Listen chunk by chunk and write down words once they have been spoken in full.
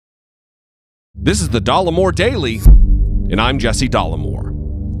This is the Dollemore Daily, and I'm Jesse Dollemore.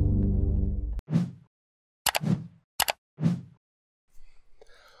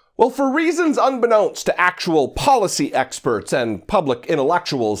 Well, for reasons unbeknownst to actual policy experts and public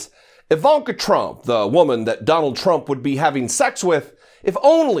intellectuals, Ivanka Trump, the woman that Donald Trump would be having sex with if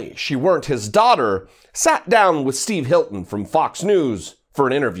only she weren't his daughter, sat down with Steve Hilton from Fox News for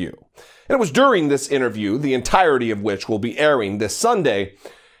an interview. And it was during this interview, the entirety of which will be airing this Sunday,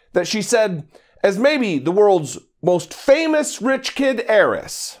 that she said, as maybe the world's most famous rich kid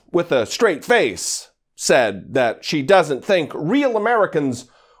heiress, with a straight face, said that she doesn't think real Americans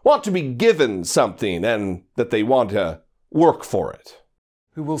want to be given something and that they want to work for it.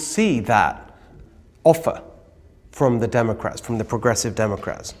 Who will see that offer from the Democrats, from the progressive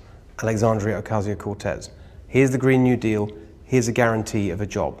Democrats, Alexandria Ocasio-Cortez. Here's the Green New Deal, here's a guarantee of a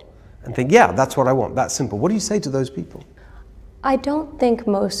job. And think, yeah, that's what I want, that's simple. What do you say to those people? I don't think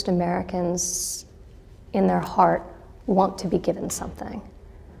most Americans in their heart want to be given something.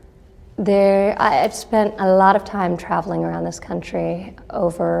 I've spent a lot of time traveling around this country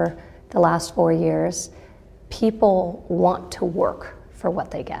over the last 4 years. People want to work for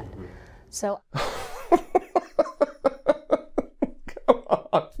what they get. So. Come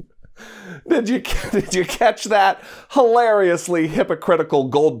on. Did you catch that hilariously hypocritical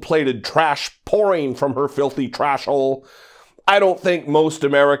gold-plated trash pouring from her filthy trash hole? I don't think most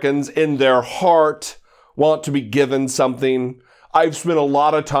Americans in their heart want to be given something. I've spent a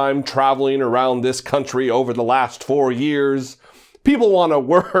lot of time traveling around this country over the last 4 years. People want to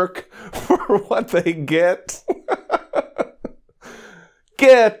work for what they get.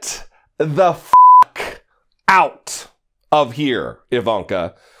 Get the f*** out of here,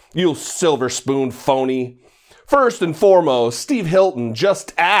 Ivanka, you silver spoon phony. First and foremost, Steve Hilton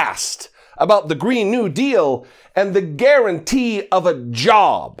just asked about the Green New Deal and the guarantee of a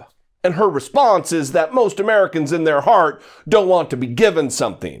job. And her response is that most Americans in their heart don't want to be given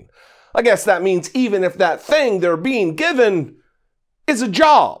something. I guess that means even if that thing they're being given is a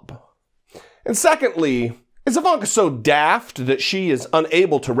job. And secondly, is Ivanka so daft that she is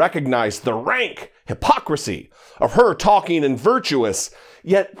unable to recognize the rank hypocrisy of her talking in virtuous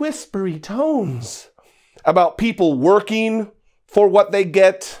yet whispery tones about people working for what they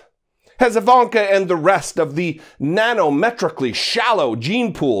get? Has Ivanka and the rest of the nanometrically shallow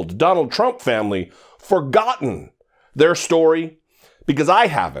gene-pooled Donald Trump family forgotten their story? Because I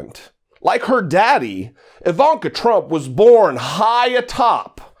haven't. Like her daddy, Ivanka Trump was born high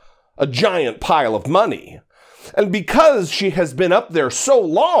atop a giant pile of money. And because she has been up there so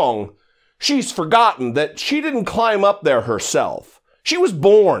long, she's forgotten that she didn't climb up there herself. She was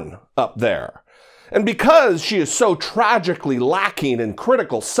born up there. And because she is so tragically lacking in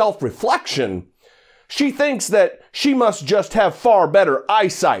critical self-reflection, she thinks that she must just have far better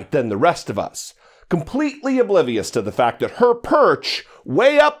eyesight than the rest of us, completely oblivious to the fact that her perch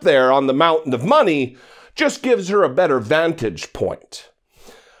way up there on the mountain of money just gives her a better vantage point.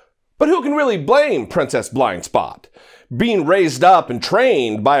 But who can really blame Princess Blindspot? Being raised up and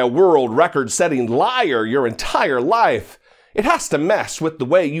trained by a world record-setting liar your entire life, it has to mess with the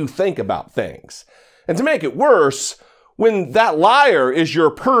way you think about things. And to make it worse, when that liar is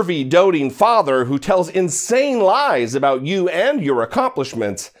your pervy, doting father who tells insane lies about you and your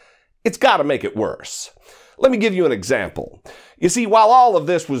accomplishments, it's got to make it worse. Let me give you an example. You see, while all of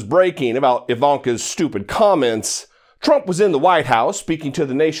this was breaking about Ivanka's stupid comments, Trump was in the White House speaking to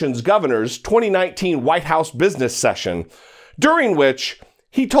the nation's governor's 2019 White House business session, during which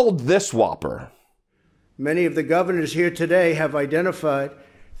he told this whopper. Many of the governors here today have identified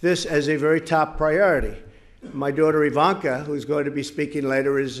this as a very top priority. My daughter Ivanka, who's going to be speaking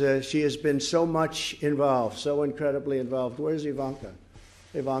later, she has been so much involved, so incredibly involved. Where's Ivanka?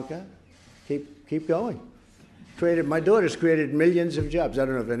 Ivanka, keep going. My daughter's created millions of jobs. I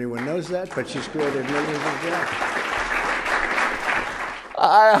don't know if anyone knows that, but she's created millions of jobs.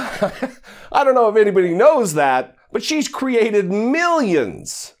 I don't know if anybody knows that, but she's created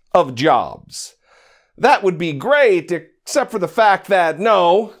millions of jobs. That would be great, except for the fact that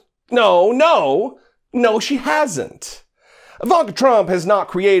no, she hasn't. Ivanka Trump has not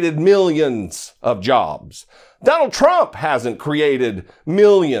created millions of jobs. Donald Trump hasn't created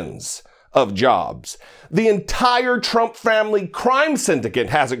millions of jobs. The entire Trump family crime syndicate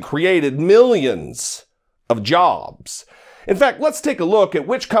hasn't created millions of jobs. In fact, let's take a look at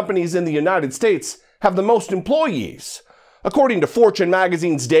which companies in the United States have the most employees. According to Fortune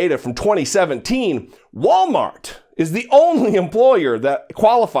magazine's data from 2017, Walmart is the only employer that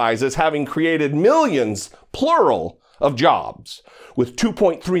qualifies as having created millions, plural, of jobs, with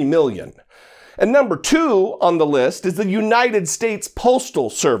 2.3 million. And number 2 on the list is the United States Postal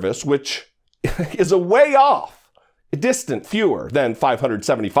Service, which is a way off, a distant fewer than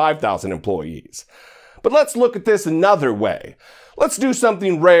 575,000 employees. But let's look at this another way. Let's do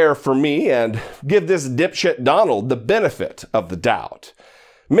something rare for me and give this dipshit Donald the benefit of the doubt.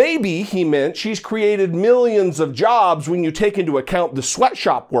 Maybe he meant she's created millions of jobs when you take into account the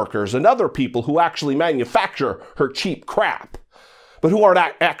sweatshop workers and other people who actually manufacture her cheap crap, but who aren't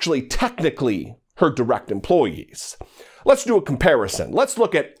actually technically her direct employees. Let's do a comparison. Let's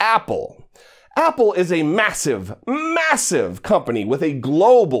look at Apple. Apple is a massive, massive company with a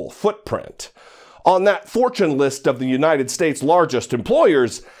global footprint. On that Fortune list of the United States' largest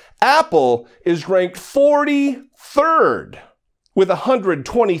employers, Apple is ranked 43rd with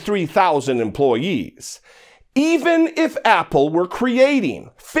 123,000 employees. Even if Apple were creating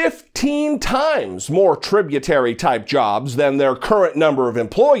 15 times more tributary type jobs than their current number of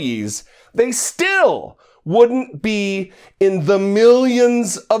employees, they still wouldn't be in the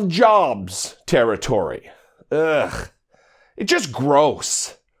millions of jobs territory. Ugh. It's just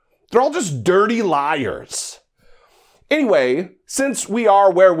gross. They're all just dirty liars. Anyway, since we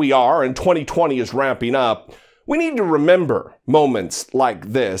are where we are and 2020 is ramping up, we need to remember moments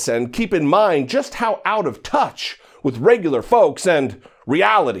like this and keep in mind just how out of touch with regular folks and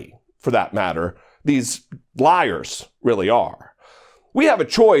reality, for that matter, these liars really are. We have a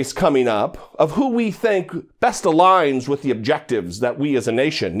choice coming up of who we think best aligns with the objectives that we as a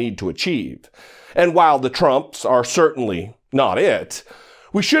nation need to achieve. And while the Trumps are certainly not it,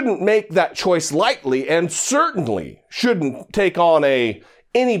 we shouldn't make that choice lightly and certainly shouldn't take on a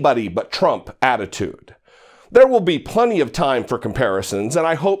anybody but Trump attitude. There will be plenty of time for comparisons, and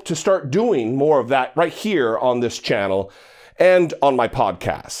I hope to start doing more of that right here on this channel and on my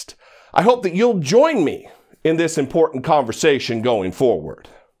podcast. I hope that you'll join me in this important conversation going forward.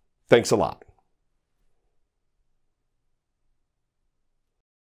 Thanks a lot.